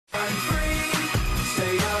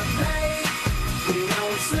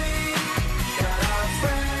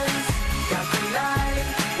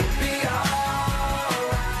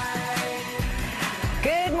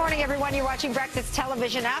watching Breakfast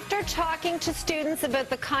Television. After talking to students about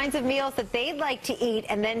the kinds of meals that they'd like to eat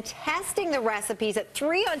and then testing the recipes at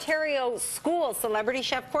 3 Ontario schools, celebrity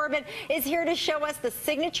chef Corbin is here to show us the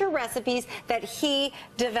signature recipes that he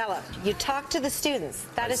developed. You talk to the students.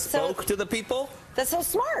 I spoke to the people? That's so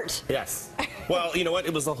smart. Yes. Well, you know what?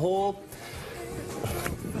 It was the whole...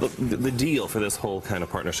 The deal for this whole kind of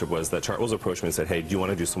partnership was that Chartwells approached me and said, hey, do you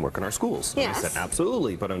want to do some work in our schools? Yes. And I said,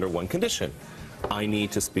 absolutely, but under one condition. I need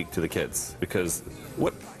to speak to the kids, because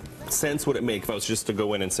what sense would it make if I was just to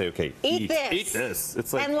go in and say, okay, eat this.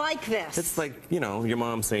 It's like, and like this. It's like, you know, your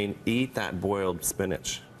mom saying, eat that boiled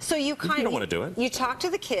spinach. So you don't want to do it. You talk to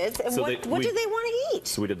the kids, and so what do they want to eat?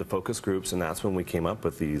 So we did the focus groups, and that's when we came up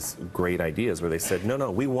with these great ideas where they said, no,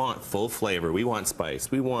 we want full flavor, we want spice,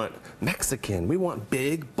 we want Mexican, we want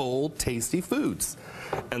big, bold, tasty foods.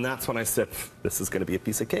 And that's when I said, this is going to be a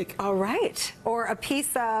piece of cake. All right. Or a piece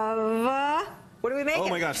of... what are we making? Oh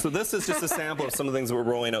my gosh, so this is just a sample of some of the things that we're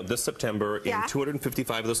rolling out this September in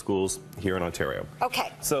 255 of the schools here in Ontario.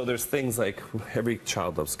 Okay. So there's things like, every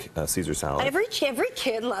child loves Caesar salad. Every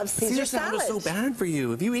kid loves Caesar salad. Caesar salad is so bad for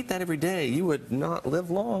you. If you eat that every day, you would not live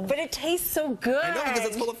long. But it tastes so good. I know, because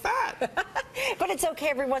it's full of fat. But it's okay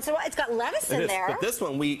every once in a while. It's got lettuce in there. But this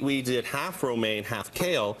one, we did half romaine, half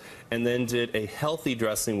kale, and then did a healthy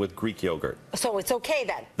dressing with Greek yogurt. So it's okay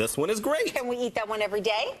then? This one is great. Can we eat that one every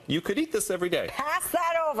day? You could eat this every day. Pass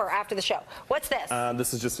that over after the show. What's this?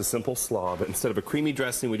 This is just a simple slaw, but instead of a creamy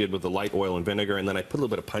dressing, we did with the light oil and vinegar, and then I put a little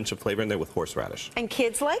bit of punch of flavor in there with horseradish. And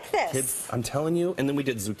kids like this. Kids, I'm telling you. And then we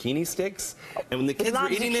did zucchini sticks, and when the kids were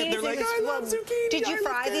eating it, they're like, I love zucchini. Did you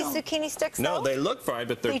fry these zucchini sticks, though? No, they look fried,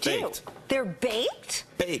 but they're baked. They're baked?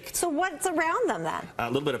 Baked. So what's around them then? A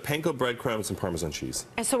little bit of panko breadcrumbs and Parmesan cheese.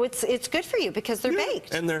 And so it's good for you because they're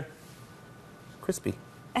baked. And they're crispy.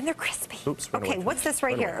 And they're crispy. Oops, okay, what's this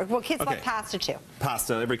right here? Well, kids love pasta too.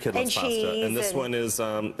 Pasta, every kid loves pasta. And this one is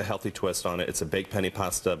a healthy twist on it. It's a baked penny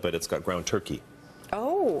pasta, but it's got ground turkey.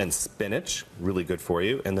 Oh. And spinach, really good for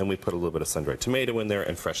you. And then we put a little bit of sun-dried tomato in there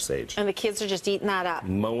and fresh sage. And the kids are just eating that up.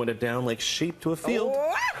 Mowing it down like sheep to a field.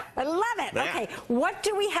 Oh, I love it. Yeah. Okay, what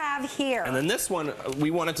do we have here? And then this one, we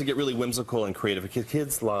wanted to get really whimsical and creative.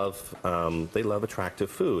 Kids love, they love attractive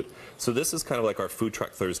food. So this is kind of like our Food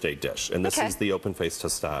Truck Thursday dish. And this is the open-faced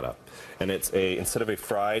tostada. And it's instead of a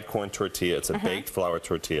fried corn tortilla, it's a baked flour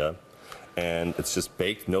tortilla. And it's just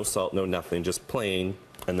baked, no salt, no nothing, just plain.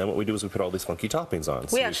 And then what we do is we put all these funky toppings on.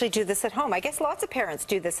 So we actually do this at home. I guess lots of parents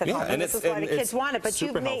do this at home. And this is why the kids want it. But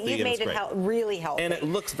you've made it really healthy. And it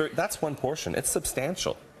looks that's one portion. It's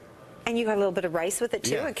substantial. And you got a little bit of rice with it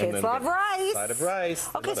too. And kids love rice. Side of rice.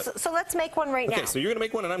 Okay, so let's make one right now. Okay, so you're going to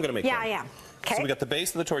make one and I'm going to make one. Yeah, I am. Okay. So we got the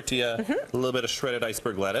base of the tortilla, a little bit of shredded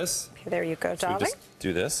iceberg lettuce. Okay, there you go, darling. So we just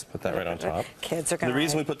do this, put that right on top. Kids are going to... The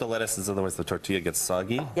reason we put the lettuce is otherwise the tortilla gets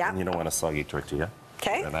soggy. Yeah. And you don't want a soggy tortilla.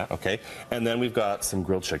 Okay. Okay. And then we've got some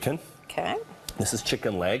grilled chicken. Okay. This is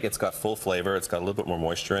chicken leg. It's got full flavor. It's got a little bit more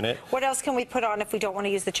moisture in it. What else can we put on if we don't want to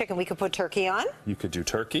use the chicken? We could put turkey on. You could do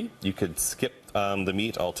turkey. You could skip the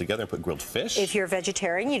meat altogether and put grilled fish. If you're a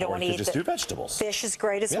vegetarian, you don't want to eat just do vegetables. Fish is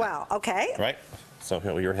great as well. Okay. Right. So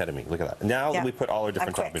here, you're ahead of me. Look at that. Now we put all our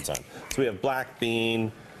different toppings on. So we have black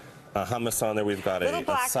bean, hummus on there. We've got a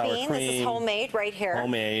sour cream. This is homemade right here.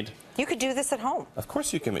 Homemade. You could do this at home. Of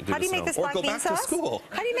course you can do this at home. How do you make this black bean sauce? Or go back to school.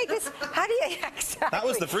 How do you make this? How do you exactly? That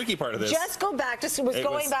was the freaky part of this. Just go back to school.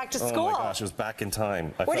 Going back to school. Oh my gosh, it was back in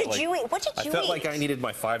time. What did you eat? What did you eat? I felt like I needed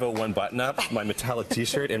my 501 button-up, my metallic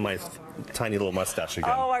T-shirt, and my tiny little mustache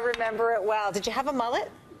again. Oh, I remember it well. Did you have a mullet?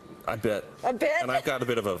 I bet. A bit. And I've got a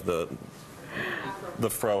bit of the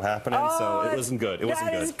fro happening, so it wasn't good. It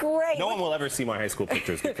wasn't good. That is great. No one will ever see my high school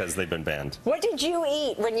pictures because they've been banned. What did you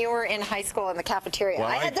eat when you were in high school in the cafeteria? Well,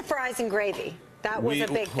 I had the fries and gravy. That was a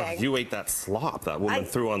big thing. You ate that slop that woman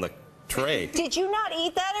threw on the tray. Did you not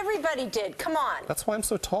eat that? Everybody did. Come on. That's why I'm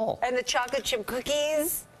so tall. And the chocolate chip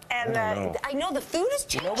cookies. And I know the food has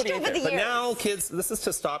changed over the years. But now kids, this is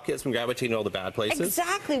to stop kids from gravitating to all the bad places.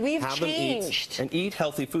 Exactly, we've changed. And eat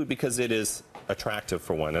healthy food because it is attractive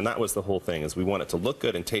for one. And that was the whole thing, is we want it to look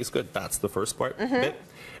good and taste good. That's the first bit.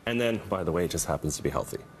 And then, by the way, it just happens to be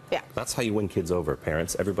healthy. Yeah. That's how you win kids over.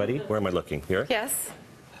 Parents, everybody, where am I looking? Here? Yes.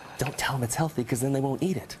 Don't tell them it's healthy because then they won't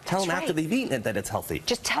eat it. Tell them after they've eaten it that it's healthy.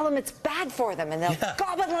 Just tell them it's bad for them and they'll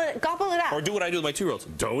gobble it up. Or do what I do with my 2-year-olds.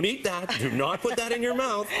 Don't eat that. Do not put that in your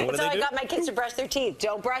mouth. What do they do? I got my kids to brush their teeth.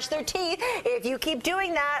 Don't brush their teeth. If you keep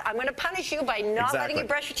doing that, I'm going to punish you by not letting you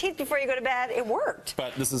brush your teeth before you go to bed. It worked.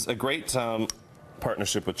 But this is a great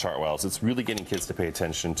partnership with Chartwells. It's really getting kids to pay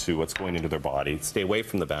attention to what's going into their body, stay away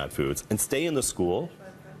from the bad foods, and stay in the school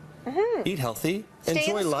Eat healthy. Stay Enjoy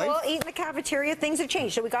in the school, life. eat in the cafeteria. Things have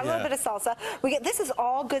changed. So we got a little bit of salsa. This is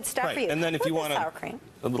all good stuff for you. And then if you want sour cream.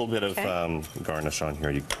 a little bit of garnish on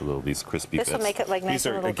here, you put a little these crispy bits. This will make it like nice These are,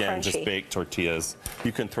 and a little again, crunchy. just baked tortillas.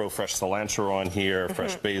 You can throw fresh cilantro on here,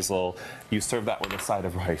 fresh basil. You serve that with a side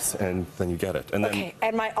of rice, and then you get it. And then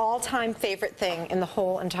And my all-time favorite thing in the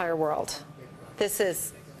whole entire world. This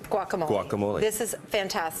is guacamole. Guacamole. This is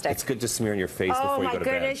fantastic. it's good to smear in your face before you go to Oh my bed.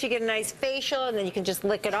 goodness, you get a nice facial and then you can just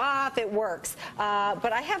lick it off. It works.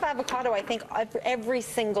 But I have avocado, I think, every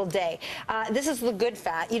single day. This is the good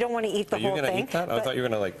fat. You don't want to eat the whole thing. You're going to eat that? I thought you were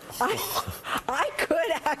going to I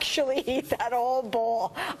could actually eat that whole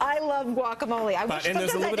bowl. I love guacamole. And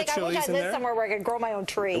there's a little bit of I wish chilies I in lived there. somewhere where I could grow my own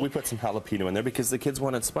tree. We put some jalapeno in there because the kids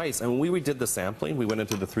wanted spice. And when we did the sampling, we went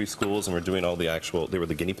into the 3 schools and we're doing all the they were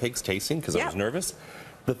the guinea pigs tasting because I was nervous.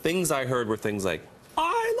 The things I heard were things like,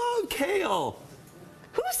 I love kale.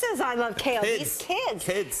 Who says I love kale? Kids. These kids.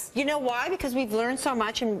 Kids. You know why? Because we've learned so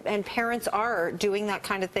much, and parents are doing that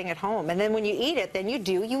kind of thing at home. And then when you eat it, then you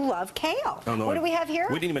love kale. Oh, no, what do we have here?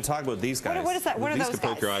 We didn't even talk about these guys. What is that? What are these those could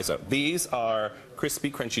poke guys? your eyes out. These are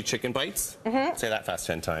crispy, crunchy chicken bites. Say that fast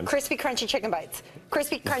 10 times. Crispy, crunchy chicken bites.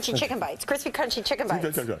 Crispy, crunchy chicken bites. Crispy, crunchy chicken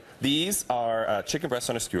bites. These are chicken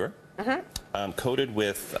breasts on a skewer, coated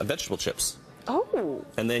with vegetable chips. Oh.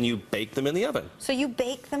 And then you bake them in the oven. So you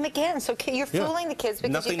bake them again. So you're fooling the kids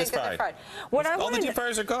because Nothing you think is that they're fried. fried. All the deep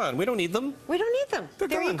fryers are gone. We don't need them. We don't need them. They're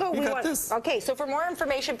there you gone. go. You got this. Okay, so for more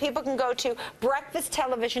information, people can go to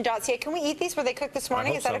breakfasttelevision.ca. Can we eat these? Were they cooked this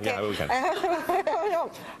morning? Is that okay? Yeah, we can. I don't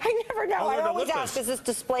know. I never know. Oh, I they're always delicious. ask, is this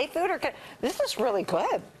display food or this is really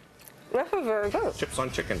good. This is very good. Chips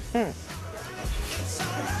on chicken.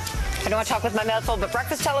 I don't want to talk with my mouthful, but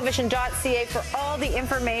breakfasttelevision.ca for all the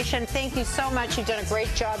information. Thank you so much. You've done a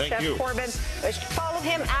great job, Thank Chef you. Corbin. Follow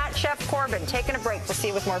him at Chef Corbin. Taking a break. We'll see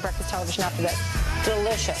you with more Breakfast Television after this.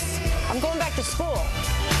 Delicious. I'm going back to school.